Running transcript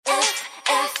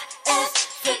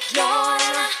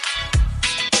Förklararna.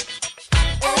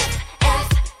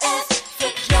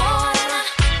 Förklararna.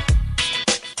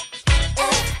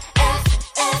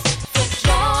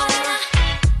 Förklararna.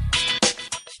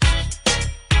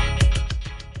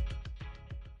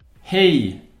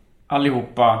 Hej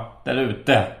allihopa där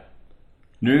ute.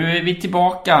 Nu är vi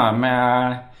tillbaka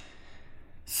med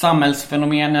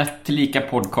samhällsfenomenet tillika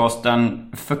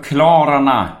podcasten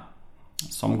Förklararna,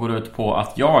 som går ut på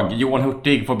att jag, Johan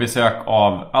Hurtig, får besök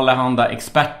av allehanda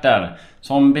experter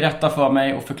som berättar för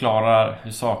mig och förklarar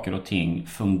hur saker och ting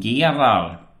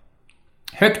fungerar.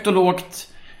 Högt och lågt,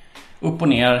 upp och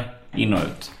ner, in och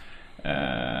ut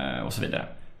och så vidare.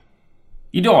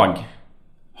 Idag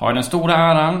har jag den stora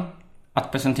äran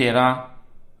att presentera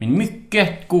min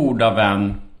mycket goda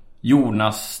vän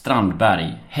Jonas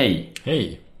Strandberg. Hej!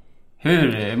 Hej!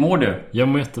 Hur mår du? Jag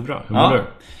mår jättebra. Hur mår du?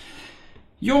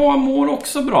 Jag mår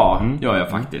också bra, gör jag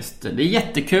faktiskt. Det är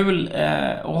jättekul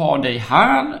att ha dig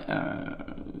här.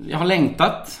 Jag har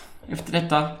längtat efter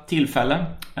detta tillfälle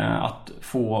att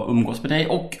få umgås med dig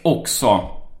och också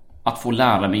att få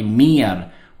lära mig mer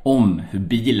om hur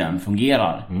bilen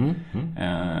fungerar.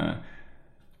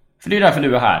 För det är därför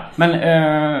du är här. Men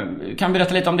kan du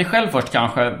berätta lite om dig själv först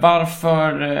kanske?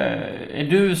 Varför är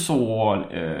du så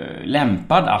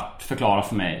lämpad att förklara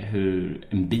för mig hur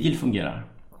en bil fungerar?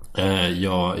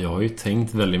 Jag har ju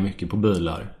tänkt väldigt mycket på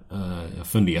bilar. Jag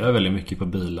funderar väldigt mycket på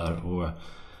bilar. Och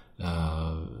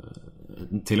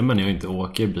till och med när jag inte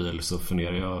åker bil så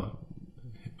funderar jag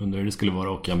under hur det skulle vara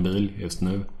att åka en bil just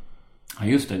nu. Ja,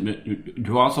 just det.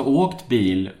 Du har alltså åkt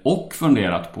bil och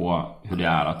funderat på hur det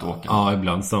är att åka? Ja,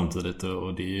 ibland samtidigt.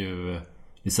 Och det är ju,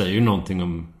 det säger ju någonting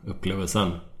om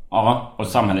upplevelsen. Ja, och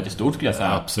samhället i stort skulle jag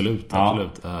säga. Absolut, Ja.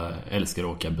 absolut. Älskar att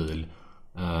åka bil.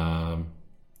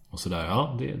 Och sådär,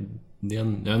 ja, det är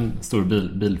en stor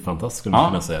bilfantast skulle man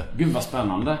kunna säga. Gud vad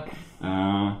spännande.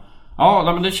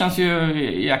 Ja, men det känns ju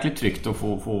jäkligt tryggt att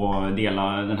få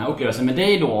dela den här upplevelsen med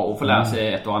dig då och få lära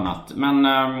sig ett och annat. Men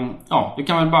ja, du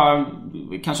kan väl bara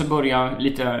kanske börja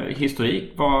lite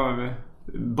historik.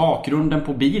 Bakgrunden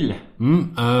på bil?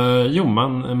 Jo,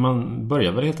 man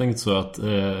börjar väl helt enkelt så att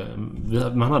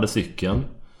man hade cykeln.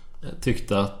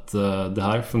 Tyckte att det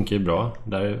här funkar ju bra.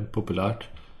 Det här är populärt.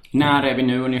 När är vi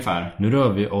nu ungefär? Nu rör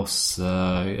vi oss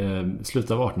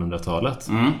slutet av 1800-talet.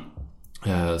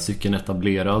 Cykeln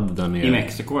etablerad, den är... I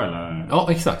Mexiko eller? Ja,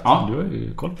 exakt. Ja. Du har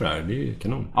ju koll på det här, det är ju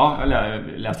kanon. Ja,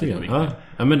 eller läste det.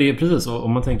 Ja, men det är precis så.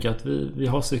 Om man tänker att vi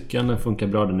har cykeln, den funkar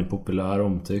bra, den är populär,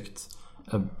 omtyckt.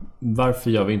 Varför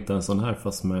gör vi inte en sån här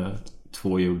fast med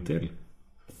 2 hjul till?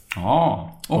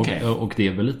 Ja, okej. Och det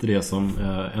är väl lite det som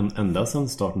ända sedan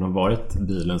starten har varit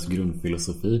bilens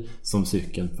grundfilosofi, som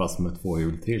cykeln fast med 2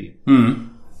 hjul till.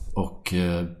 Och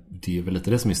det är väl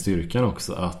lite det som är styrkan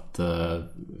också, att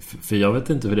för jag vet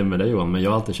inte hur det är med dig, Johan, men jag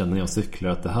har alltid känt när jag cyklar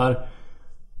att det här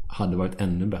hade varit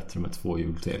ännu bättre med 2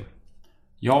 hjul till.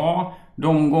 Ja,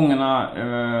 de gångerna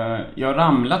jag har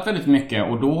ramlat väldigt mycket,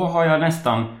 och då har jag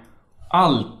nästan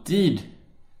alltid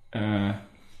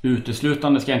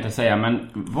uteslutande ska jag inte säga, men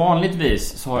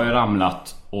vanligtvis så har jag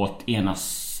ramlat åt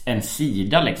en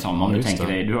sida liksom, om du tänker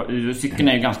dig. Cykeln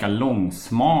är ju ganska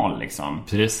långsmal liksom.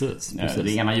 Precis.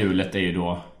 Det ena hjulet är ju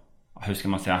då, hur ska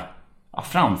man säga,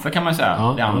 framför kan man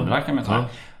säga, det andra kan man säga.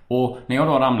 Och när jag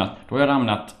då har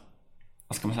ramlat,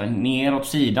 vad ska man säga, ner åt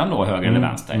sidan då, höger eller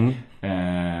vänster.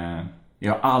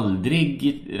 Jag har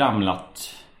aldrig ramlat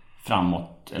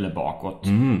framåt eller bakåt.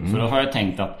 Så då har jag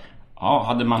tänkt att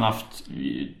hade man haft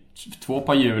 2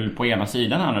 par hjul på ena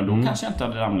sidan här nu, då kanske jag inte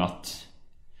hade ramlat.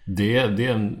 Det är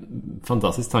en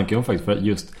fantastisk tanke om faktiskt, för att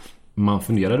just man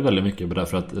funderade väldigt mycket på det,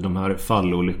 för att de här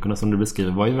fallolyckorna som du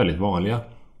beskriver var ju väldigt vanliga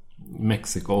i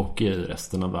Mexiko och i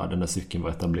resten av världen där cykeln var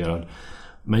etablerad.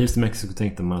 Men just i Mexiko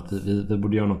tänkte man att vi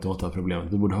borde göra något åt det här problemet.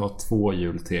 Vi borde ha 2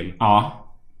 hjul till. Ja.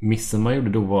 Missen man gjorde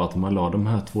då var att man la de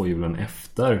här 2 hjulen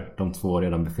efter de 2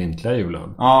 redan befintliga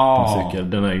hjulen på cykel.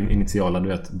 Den här initiala, du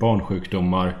vet,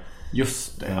 barnsjukdomar.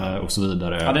 Just det. Och så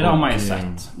vidare. Ja, det där har man ju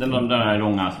sett. Den där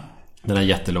långa. Den här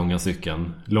jättelånga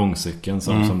cykeln, långcykeln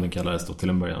som den kallades då till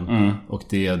en början. Och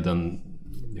det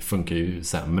funkar ju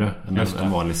sämre än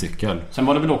en vanlig cykel. Sen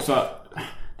var det väl också,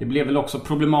 det blev väl också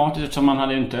problematiskt eftersom man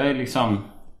hade inte liksom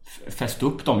fäst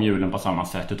upp de hjulen på samma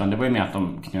sätt, utan det var ju mer att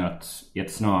de knöt i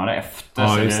ett snöre efter.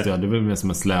 Ja, just det. Det var mer som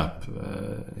en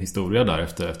släphistoria där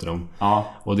efter dem. Ja.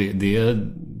 Och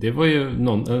det var ju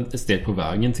ett steg på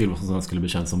vägen till vad som skulle bli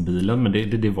känt som bilen, men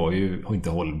det var ju inte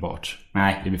hållbart.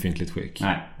 Nej. I befintligt skick.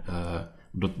 Nej.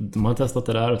 Man har testat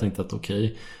det där och tänkt att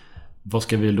okej, vad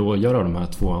ska vi då göra av de här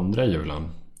 2 andra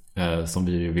hjulen som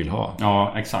vi vill ha?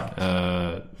 Ja, exakt.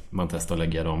 Man testar att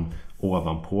lägga dem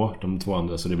ovanpå de 2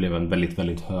 andra, så det blev en väldigt,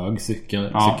 väldigt hög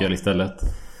cykel istället.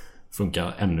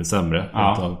 Funkar ännu sämre.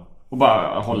 Och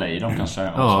bara hålla i dem kanske.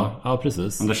 Ja,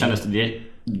 precis. Men då kändes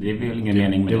det är väl ingen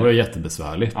mening med det. Det var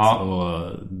jättebesvärligt.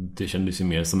 Och det kändes ju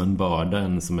mer som en börda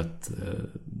än som ett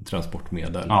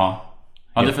transportmedel. Ja,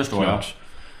 det förstår jag.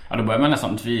 Ja, då börjar man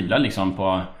nästan tvivla liksom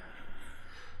på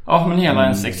men hela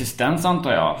ens existens,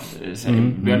 antar jag.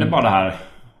 Blev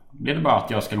det bara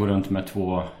att jag ska gå runt med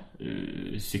 2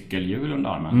 cykelhjul under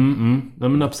armen? Ja,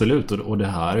 men absolut. Och det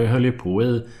här höll ju på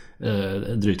i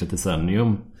drygt ett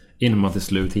decennium innan man till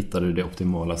slut hittade det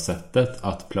optimala sättet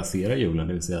att placera hjulen,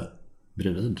 det vill säga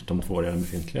bredvid de 2 redan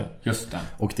befintliga. Just det.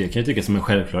 Och det kan jag tycka som en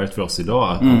självklarhet för oss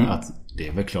idag, att det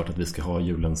är väl klart att vi ska ha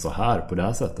hjulen så här på det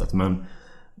här sättet. Men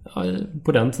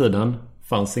på den tiden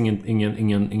fanns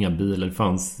inga bilar, det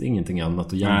fanns ingenting annat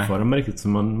att jämföra med riktigt, så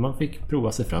man fick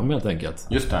prova sig fram helt enkelt.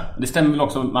 Just det. Det stämmer väl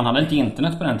också, man hade inte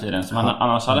internet på den tiden, så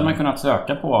annars hade man kunnat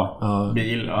söka på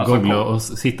bil, googla och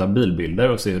hitta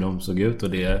bilbilder och se hur de såg ut, och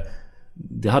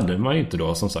det hade man ju inte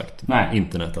då, som sagt.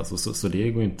 Internet alltså, så det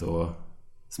går inte att...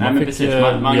 Nej, men precis,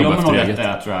 man jobbar nog rätt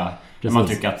där, tror jag. När man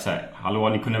tycker att hallå,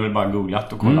 ni kunde väl bara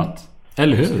googlat och kollat.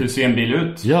 Eller hur ser en bil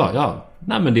ut? Ja.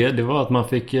 Nej, men det var att man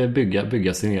fick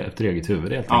bygga sin efter eget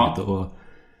huvud helt enkelt.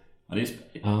 Det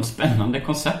är ett spännande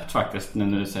koncept faktiskt,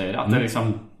 när du säger att det är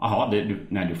liksom,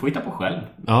 du får hitta på själv.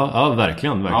 Ja,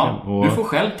 verkligen. Du får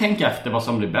själv tänka efter vad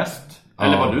som blir bäst,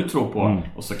 eller vad du tror på,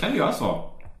 och så kan du göra så.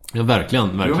 Ja,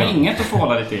 verkligen. Du har inget att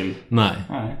förhålla dig till. Nej.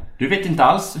 Du vet inte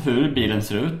alls hur bilen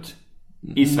ser ut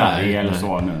i Sverige eller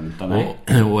så nu, utan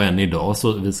och än idag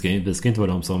så vi ska inte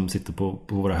vara de som sitter på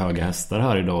våra höga hästar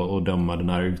här idag och döma den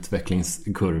här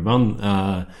utvecklingskurvan,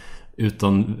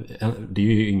 utan det är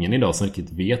ju ingen idag som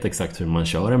riktigt vet exakt hur man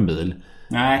kör en bil.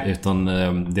 Nej. Utan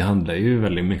det handlar ju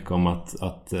väldigt mycket om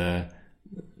att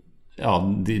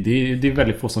det är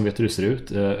väldigt få som vet hur det ser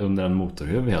ut under en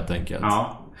motorhuv helt enkelt.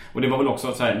 Ja. Och det var väl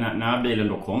också så här, när bilen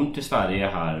då kom till Sverige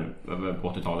här på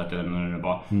 80-talet eller när det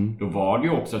var, då var det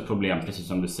ju också ett problem, precis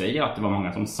som du säger, att det var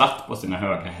många som satt på sina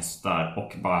höga hästar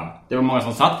och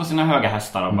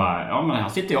bara, men här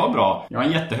sitter jag bra. Jag har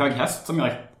en jättehög häst som jag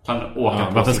kan åka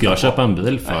på. Varför ska jag köpa en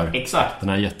bil för? Exakt. Den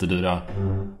här jättedyra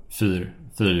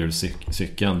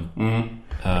fyrhjulscykeln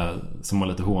som var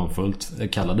lite hånfullt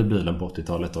kallade bilen på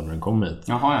 80-talet då när den kom hit.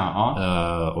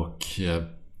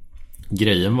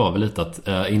 Grejen var väl lite att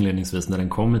inledningsvis när den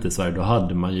kom hit till Sverige, då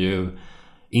hade man ju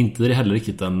inte heller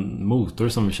riktigt en motor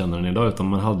som vi känner den idag, utan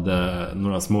man hade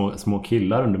några små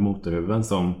killar under motorhuven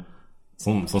som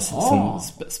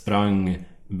sprang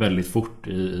väldigt fort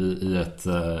i ett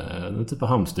typ av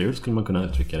hamsterhjul, skulle man kunna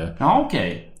uttrycka det. Ja,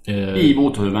 okej. I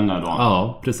motorhuven där då?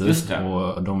 Ja, precis.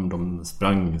 Och de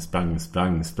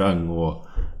sprang och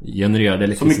genererade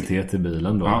elektricitet till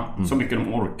bilen då. Så mycket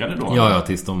de orkade då? Ja,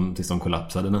 tills de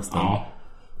kollapsade nästan.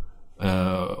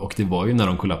 Och det var ju när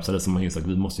de kollapsade som man insåg att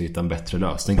vi måste hitta en bättre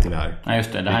lösning till det här. Ja,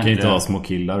 just det. Vi kan inte ha små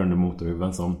killar under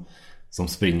motorhuven som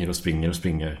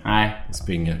springer. Nej,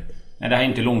 det här är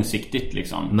inte långsiktigt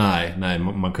liksom. Nej,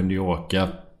 man kunde ju åka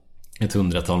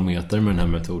 100-tal meter med den här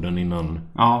metoden innan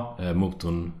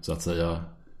motorn så att säga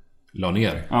la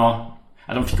ner. Ja,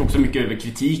 de fick också mycket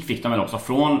kritik, fick de väl också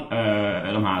från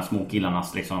de här små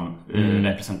killarnas liksom,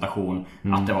 representation,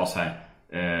 att det var så här,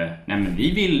 nej men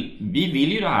vi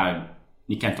vill ju det här,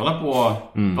 ni kan inte hålla på,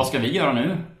 vad ska vi göra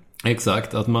nu?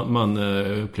 Exakt, att man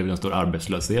upplevde en stor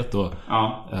arbetslöshet då,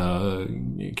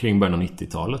 kring början av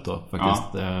 90-talet då faktiskt,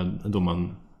 då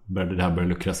det här började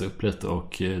luckras upp lite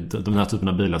och de här typen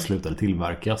av bilar slutade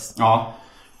tillverkas. Ja,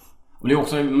 och det är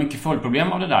också mycket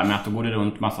följdproblem av det där med att det går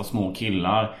runt massa små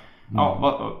killar.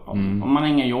 Om man har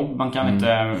ingen jobb, man kan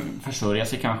inte försörja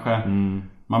sig kanske.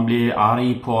 Man blir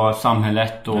arg på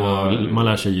samhället och man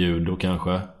lär sig judo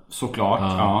kanske.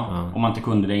 Såklart, om man inte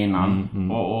kunde det innan.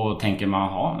 Och tänker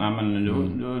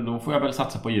man, då får jag väl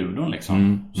satsa på judon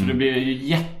liksom. Så det blir ju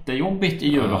jättejobbigt i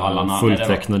judohallarna.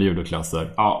 Fulltecknade judoklasser.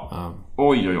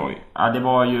 Oj. Ja, det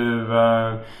var ju...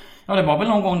 det var väl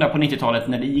någon gång där på 90-talet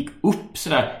när det gick upp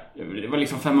sådär. Det var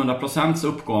liksom 500%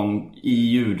 uppgång i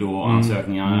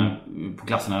judoansökningar på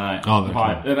klasserna där.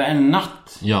 Över en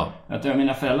natt. Ja.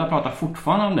 Mina föräldrar pratar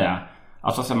fortfarande om det.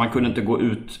 Alltså så man kunde inte gå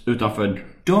ut utanför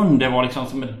dörren. Det var liksom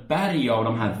som ett berg av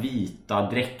de här vita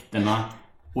dräkterna,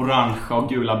 orangea och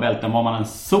gula bälten, vad man än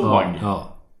såg.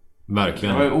 Ja,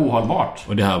 verkligen. Det var ju ohållbart.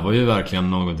 Och det här var ju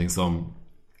verkligen någonting som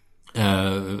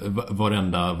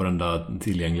varenda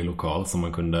tillgänglig lokal som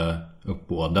man kunde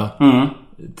uppbåda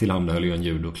tillhandahöll ju en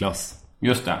judoklass.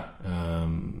 Just det.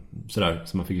 Sådär,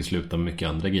 så man fick ju sluta med mycket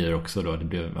andra grejer också då. Det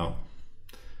blev,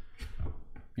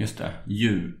 Just det.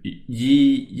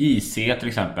 JC till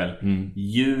exempel.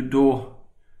 Judo.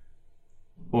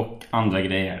 och andra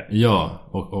grejer. Ja,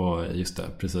 och just det,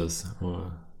 precis.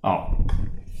 Ja.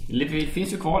 Det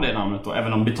finns ju kvar det namnet då,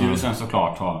 även om betydelsen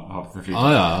såklart har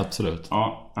förflyttat. Ja, absolut.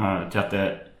 Ja, till att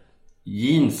det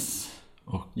jeans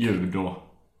och judo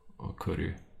och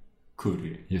curry.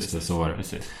 Just det, så var det.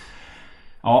 Precis.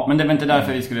 Ja, men det var inte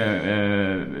därför vi skulle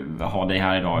ha dig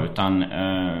här idag, utan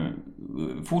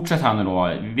fortsätt här nu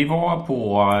då. Vi var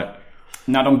på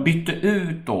när de bytte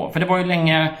ut då, för det var ju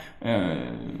länge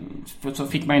så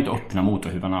fick man ju inte öppna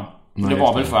motorhuvarna. Det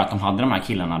var väl för att de hade de här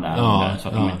killarna där så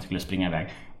att de inte skulle springa iväg.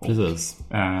 Precis.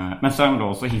 Men sen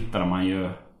då så hittade man ju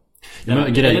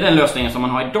är den lösningen som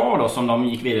man har idag då, som de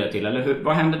gick vidare till, eller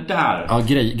vad hände där? Ja,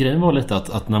 grejen var lite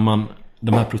att när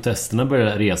de här protesterna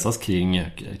började resas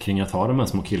kring att ha de här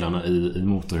små killarna i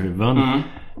motorhuven,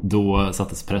 då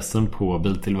sattes pressen på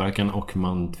biltillverkaren och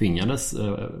man tvingades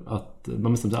att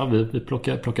man bestämde att vi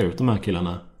plockar ut de här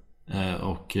killarna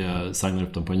och signar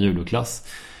upp dem på en judoklass.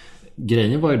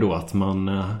 Grejen var ju då att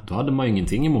då hade man ju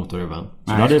ingenting i motorhuven.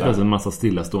 Så då hade det plötsligt en massa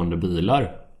stillastående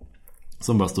bilar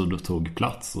som bara stod och tog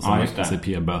plats och som hade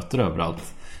CP-böter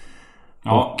överallt.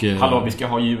 Ja, och, hallå, vi ska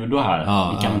ha judo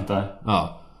här. Vi kan inte...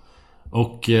 Ja.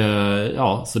 Och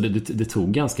så det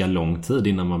tog ganska lång tid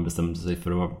innan man bestämde sig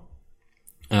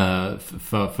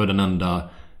för den enda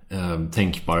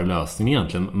tänkbara lösningen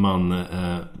egentligen.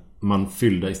 Man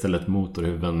fyllde istället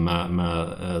motorhuven med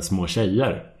små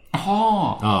tjejer.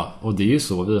 Jaha. Ja, och det är ju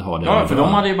så vi har det. Ja, för de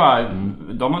hade ju bara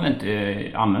de hade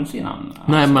inte använts innan.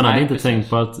 Nej, man hade inte tänkt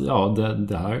på att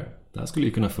det här skulle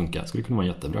ju kunna funka. Det skulle kunna vara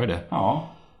en jättebra idé. Ja.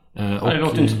 Det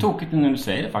låter inte så tokigt när du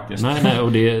säger det faktiskt. Nej,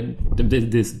 och det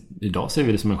idag ser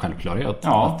vi det som en självklarhet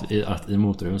att i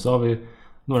motorhuven så har vi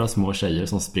några små tjejer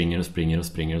som springer och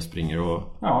springer.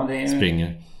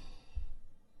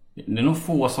 Det är nog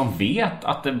få som vet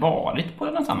att det varit på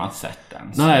något annat sätt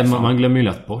ens. Nej, man glömmer ju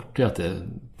lätt bort att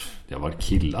det har varit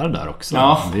killar där också.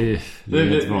 Ja.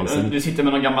 Du sitter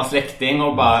med någon gammal släkting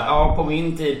och bara, på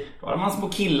min tid var det man små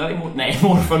killar emot. Nej,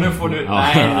 morfar, nu får du...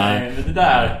 Nej, det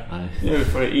där. Nej. Nu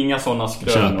får du inga sådana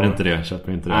skrönor.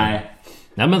 Köper inte det.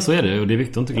 Nej, men så är det. Och det är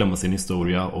viktigt att inte glömma sin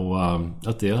historia. Och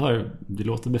att det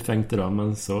låter befängt idag,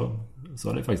 men så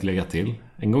har det faktiskt legat till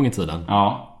en gång i tiden.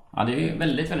 Ja, det är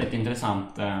väldigt, väldigt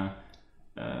intressant.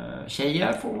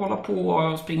 Tjejer får hålla på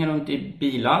och springa runt i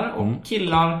bilar och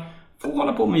killar får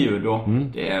hålla på med judo.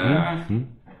 Det är...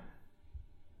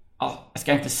 Ja, jag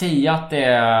ska inte säga att det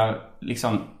är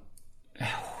liksom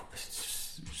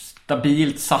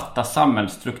stabilt satta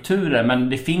samhällsstrukturer, men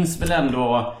det finns väl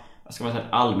ändå, jag ska säga,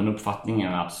 allmän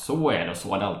uppfattningen att så är det och så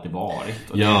har det alltid varit.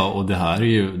 Och det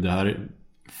här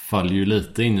faller ju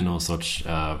lite in i någon sorts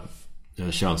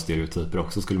könsstereotyper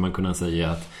också, skulle man kunna säga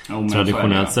att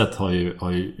traditionellt sett har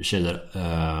ju tjejer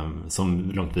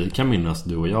som långt vi kan minnas,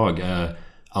 du och jag,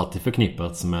 alltid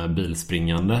förknippats med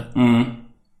bilspringande.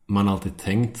 Man har alltid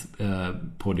tänkt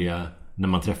på det när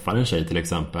man träffar en tjej till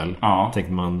exempel.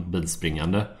 Tänkte man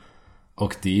bilspringande.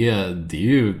 Och det är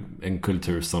ju en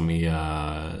kultur som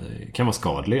kan vara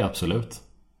skadlig, absolut.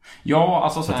 Ja,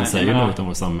 alltså så att det säger något om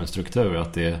vår samhällsstruktur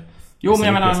att det. Jo, men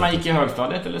jag menar, när man gick i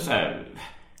högstadiet eller så här,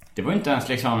 det var ju inte ens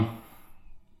liksom,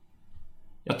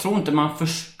 jag tror inte man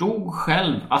förstod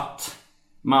själv att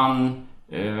man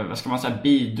vad ska man säga,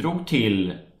 bidrog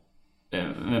till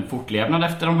fortlevnad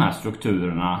efter de här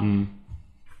strukturerna.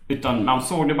 Utan man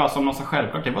såg det bara som något så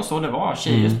självklart. Det var så det var.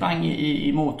 Tjejer sprang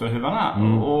i motorhuvarna.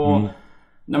 Och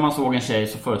när man såg en tjej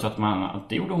så förutsatte man att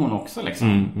det gjorde hon också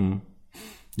liksom.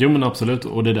 Jo, men absolut.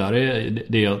 Och det där är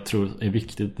det jag tror är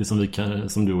viktigt. Det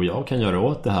som du och jag kan göra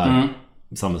åt det här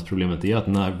samhällsproblemet är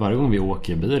att varje gång vi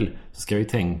åker bil så ska vi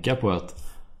tänka på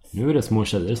att nu är det små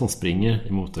tjejer som springer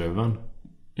i motorhuven.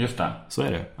 Just det. Så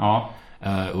är det. Ja.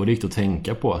 Och det är viktigt att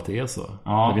tänka på att det är så.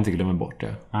 Jag vill inte glömma bort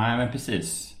det. Nej, men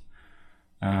precis.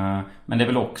 Men det är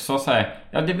väl också så här,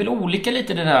 det är väl olika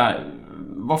lite det där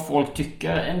vad folk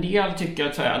tycker. En del tycker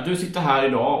att så här, du sitter här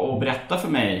idag och berättar för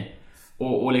mig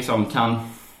och liksom kan,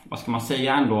 vad ska man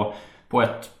säga ändå, på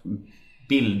ett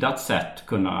bildat sätt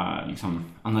kunna liksom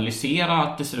analysera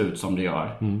att det ser ut som det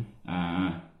gör.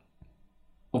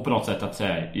 Och på något sätt att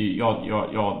säga,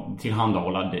 jag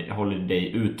tillhandahåller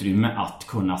dig utrymme att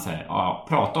kunna säga,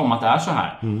 prata om att det är så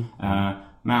här.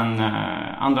 Men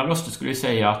andra röster skulle ju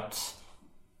säga att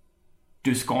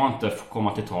du ska inte få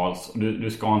komma till tals.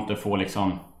 Du ska inte få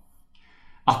liksom,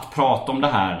 att prata om det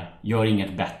här gör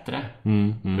inget bättre.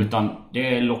 Utan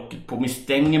det är locket på, vi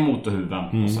stänger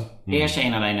motorhuven. Och så är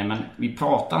tjejerna där inne, men vi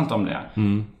pratar inte om det.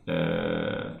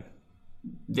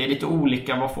 Det är lite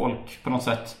olika vad folk på något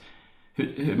sätt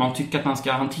hur man tycker att man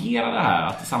ska hantera det här,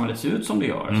 att samhället ser ut som det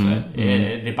gör. Är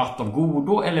det debatt av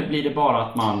godo, eller blir det bara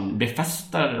att man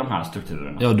befäster de här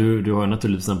strukturerna? Ja, du har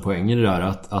naturligtvis en poäng i det där,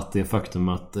 att det faktum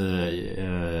att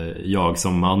jag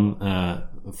som man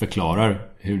förklarar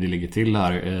hur det ligger till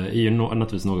här är ju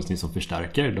naturligtvis något som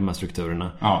förstärker de här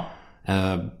strukturerna. Ja.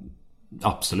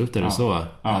 Absolut är det så.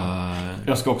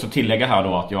 Jag ska också tillägga här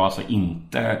då att jag alltså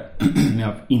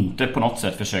inte på något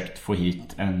sätt försökt få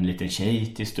hit en liten tjej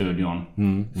till studion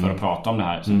för att prata om det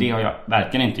här. Så det har jag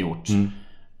verkligen inte gjort.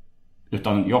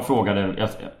 Utan jag frågade,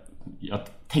 jag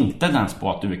tänkte inte ens på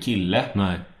att du är kille.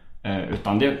 Nej.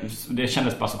 Utan det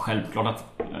kändes bara så självklart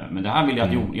att men det här vill jag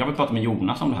att jag vill prata med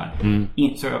Jonas om det här.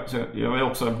 Så jag vill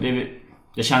också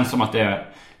det känns som att det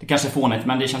kanske är fånigt,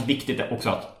 men det känns viktigt också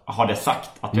att ha det sagt,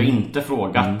 att jag inte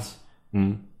frågat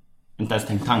inte ens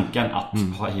tänkt tanken att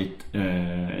ha hit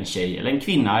en tjej eller en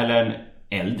kvinna eller en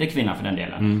äldre kvinna för den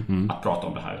delen att prata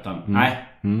om det här, utan nej,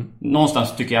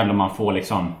 någonstans tycker jag ändå man får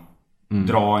liksom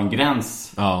dra en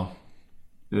gräns. Ja.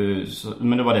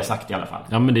 Men det var det sagt i alla fall.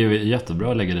 Ja, men det är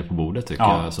jättebra att lägga det på bordet tycker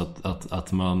jag, så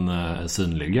att man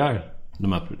synliggör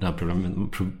den här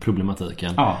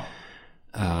problematiken. Ja.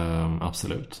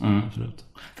 Absolut. Absolut.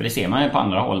 För det ser man ju på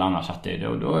andra håll annars, att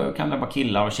då kan det vara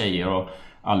killar och tjejer och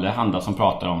alla handlar som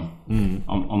pratar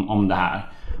om det här.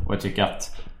 Och jag tycker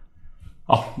att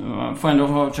man får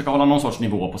ändå försöka hålla någon sorts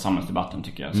nivå på samhällsdebatten,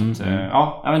 tycker jag. Så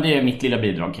att, men det är mitt lilla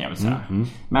bidrag, kan jag väl säga.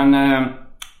 Men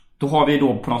då har vi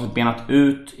då på något sätt benat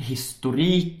ut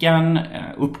historiken,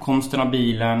 uppkomsten av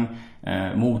bilen,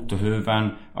 motorhuven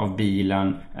av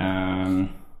bilen,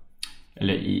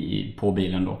 eller på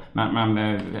bilen då.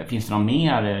 Men finns det något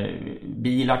mer?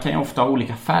 Bilar kan ju ofta ha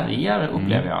olika färger,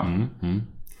 upplever jag.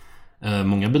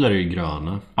 Många bilar är ju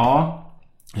gröna. Ja.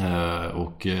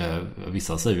 Och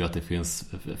vissa säger ju att det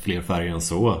finns fler färger än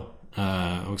så.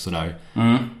 Och sådär.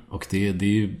 Och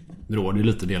det råder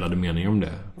lite delade meningar om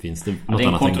det. Finns det något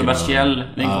annat än grön?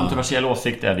 Det är en kontroversiell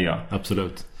åsikt, är det ju.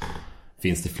 Absolut.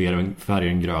 Finns det fler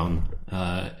färger än grön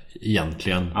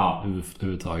egentligen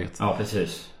överhuvudtaget? Ja,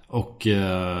 precis. Och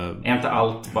är inte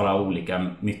allt bara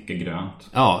olika mycket grönt?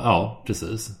 Ja,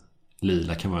 precis.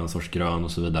 Lila kan vara en sorts grön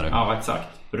och så vidare. Ja, exakt.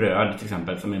 Röd till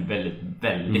exempel, som är väldigt,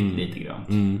 väldigt lite grönt.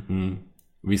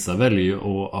 Vissa väljer ju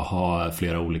att ha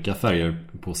flera olika färger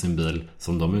på sin bil,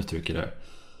 som de uttrycker det.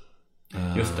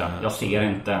 Just det, jag ser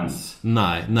inte ens.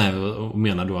 Nej, och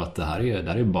menar då att det här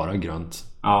är bara grönt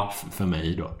för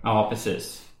mig då. Ja,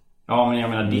 precis. Ja, men jag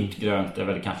menar, ditt grönt är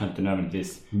väl kanske inte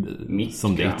nödvändigtvis mitt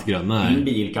som grönt. Ditt grönt, nej. Din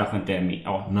bil kanske inte är min.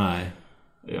 Ja. Nej.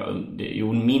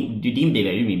 Din bil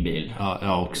är ju min bil.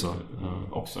 Ja, också.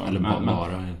 Också. Eller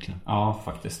bara egentligen. Ja,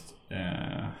 faktiskt.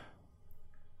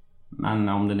 Men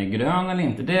om den är grön eller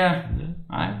inte, det...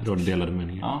 Nej. Då delade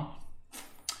meningar.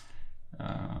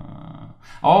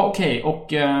 Ja, okej.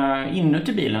 Och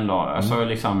inuti bilen då? Alltså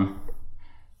liksom...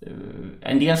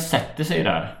 En del sätter sig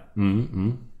där.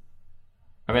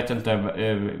 Jag vet inte,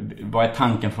 vad är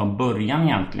tanken från början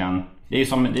egentligen? Det är ju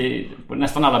som...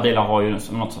 nästan alla bilar har ju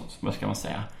som något sorts... Vad ska man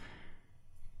säga?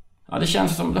 Ja, det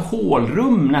känns som ett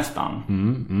hålrum nästan.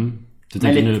 Du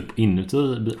tänker nu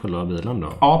inuti själva bilen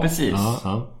då? Ja, precis.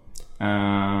 Ja.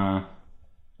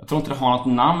 Jag tror inte det har något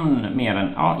namn mer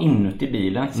än inuti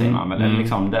bilen, säger man väl. Eller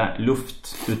liksom det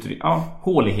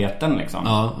håligheten liksom.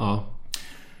 Ja.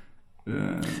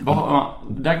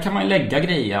 Där kan man lägga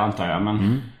grejer, antar jag,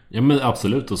 men... Ja, men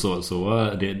absolut. Och så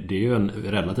det är ju en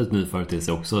relativt ny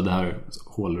företeelse också, det här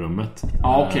hålrummet.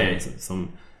 Ja, okej.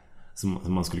 Som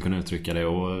man skulle kunna uttrycka det.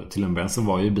 Och till en början så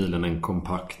var ju bilen en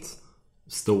kompakt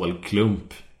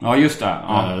stålklump. Ja, just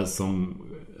det. Som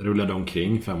rullade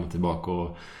omkring fram och tillbaka.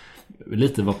 Och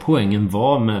lite vad poängen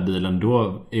var med bilen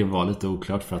då var lite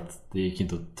oklart, för att det gick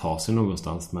inte att ta sig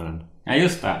någonstans med den. Ja,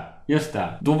 just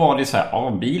det. Då var det så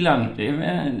här, bilen, det är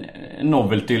en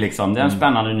novelty liksom. Det är en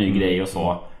spännande ny grej och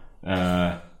så.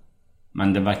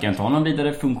 Men det verkar inte ha någon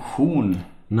vidare funktion.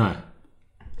 Nej.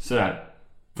 Sådär.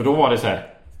 För då var det så här,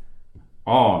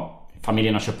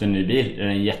 familjen har köpt en ny bil, den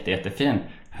är jättefin.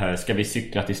 Ska vi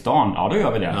cykla till stan? Ja, då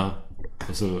gör vi det. Ja.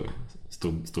 Och så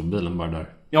stod bilen bara där.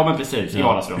 Ja, men precis, i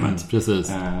vardagsrummet. Precis.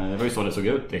 Det var ju så det såg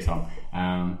ut liksom.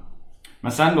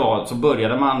 Men sen då så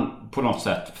började man på något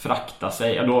sätt frakta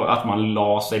sig, då att man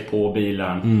la sig på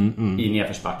bilen i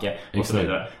nedförsbacke och så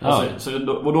vidare. Ja.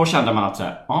 Och då kände man att så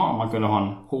här, man kunde ha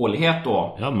en hålighet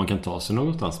då. Ja, man kan ta sig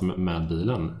någonstans med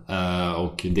bilen.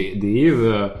 Och det är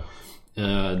ju...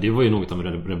 Det var ju något av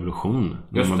en revolution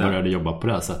när man började jobba på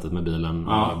det här sättet med bilen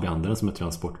och behandla den som ett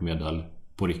transportmedel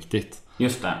på riktigt.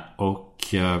 Just det.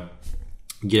 Och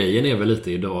grejen är väl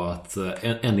lite idag att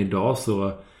än idag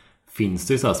så finns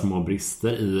det ju så här små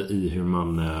brister i hur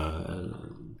man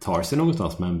tar sig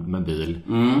någonstans med en bil.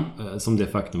 Som det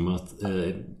faktum att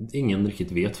ingen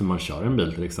riktigt vet hur man kör en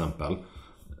bil till exempel.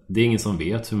 Det är ingen som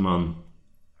vet hur man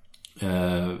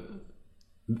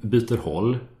byter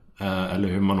håll eller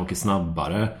hur man åker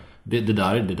snabbare. Det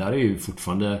där är ju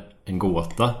fortfarande en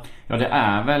gåta. Ja, det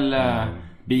är väl...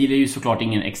 Bil är ju såklart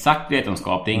ingen exakt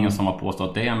vetenskap. Det är ingen som har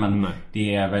påstått det. Men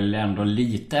det är väl ändå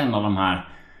lite en av de här,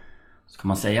 ska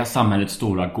man säga, samhällets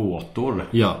stora gåtor.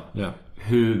 Ja.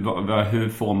 Hur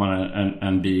får man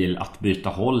en bil att byta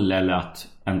håll eller att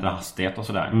ändra hastighet och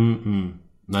sådär?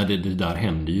 Nej, det där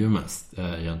händer ju mest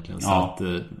egentligen. Så att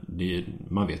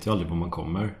man vet ju aldrig var man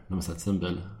kommer när man sätter sig i en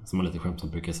bil, som man lite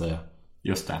skämtsamt brukar säga.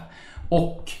 Just det.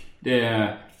 Och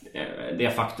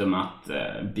det faktum att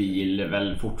bil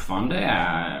väl fortfarande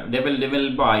är... Det är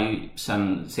väl bara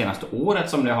sen senaste året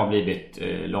som det har blivit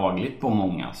lagligt på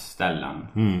många ställen.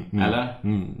 Eller?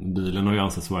 Bilen har ju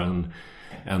ansetts vara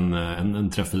en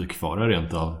trafikfara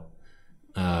rent av.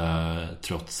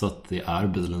 Trots att det är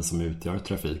bilen som utgör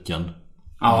trafiken.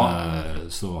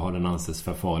 Så har den ansetts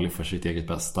för farlig för sitt eget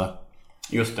bästa.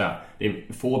 Just det. Det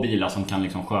är få bilar som kan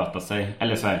liksom sköta sig.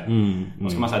 Eller så här,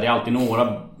 vad ska man säga? Det är alltid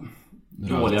några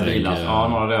dåliga bilar. Ja,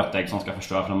 några rötägg som ska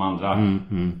förstöra för de andra.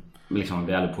 Liksom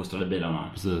väluppfostrade bilarna.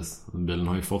 Precis. Bilen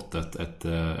har ju fått ett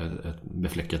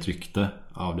befläckat rykte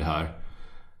av det här.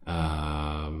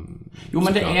 Jo,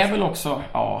 men det är väl också...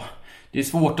 Ja, det är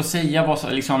svårt att säga vad så,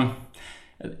 liksom...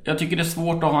 Jag tycker det är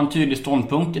svårt att ha en tydlig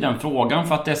ståndpunkt i den frågan.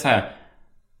 För att det är så här...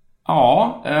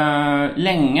 Ja,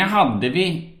 länge hade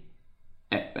vi...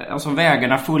 Alltså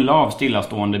vägarna fulla av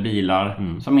stillastående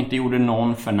bilar som inte gjorde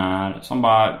någon för när, som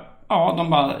bara, de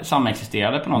bara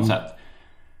samexisterade på något sätt.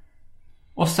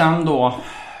 Och sen då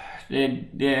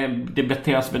det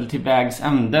beteras väl till vägs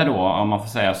ände då, om man får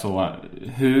säga så,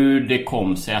 hur det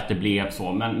kom sig att det blev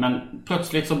så. Men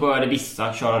plötsligt så började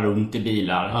vissa köra runt i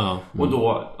bilar och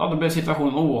då blev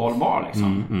situationen ohållbar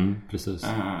liksom. Precis.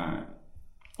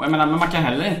 Och jag menar, men man kan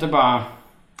heller inte bara...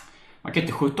 Man kan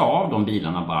inte skjuta av de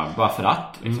bilarna bara för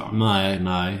att liksom.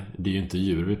 Nej, det är ju inte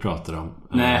djur vi pratar om.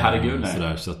 Nej, herregud, nej.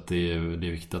 Sådär, så att det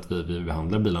är viktigt att vi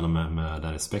behandlar bilarna med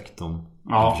den respekt de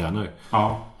förtjänar.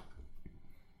 Ja.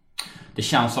 Det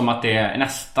känns som att det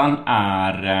nästan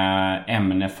är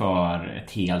ämne för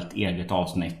ett helt eget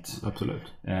avsnitt.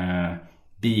 Absolut.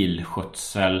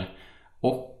 Bilskötsel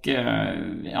och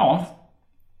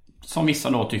som vissa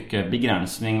då tycker,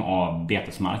 begränsning av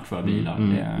betesmark för bilar.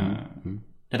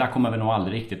 Det där kommer vi nog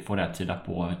aldrig riktigt få rätt sida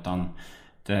på, utan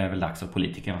det är väl dags att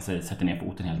politikerna sätter ner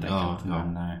foten helt enkelt.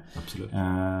 Men, absolut.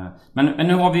 Men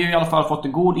nu har vi ju i alla fall fått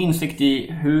en god insikt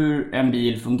i hur en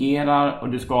bil fungerar, och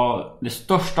du ska ha det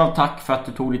största av tack för att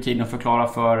du tog dig tid att förklara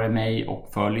för mig och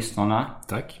för lyssnarna.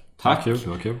 Tack. Det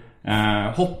var kul.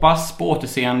 Hoppas på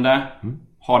återseende.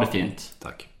 Ha det fint.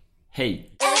 Tack. Hej.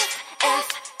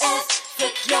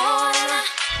 Förklara.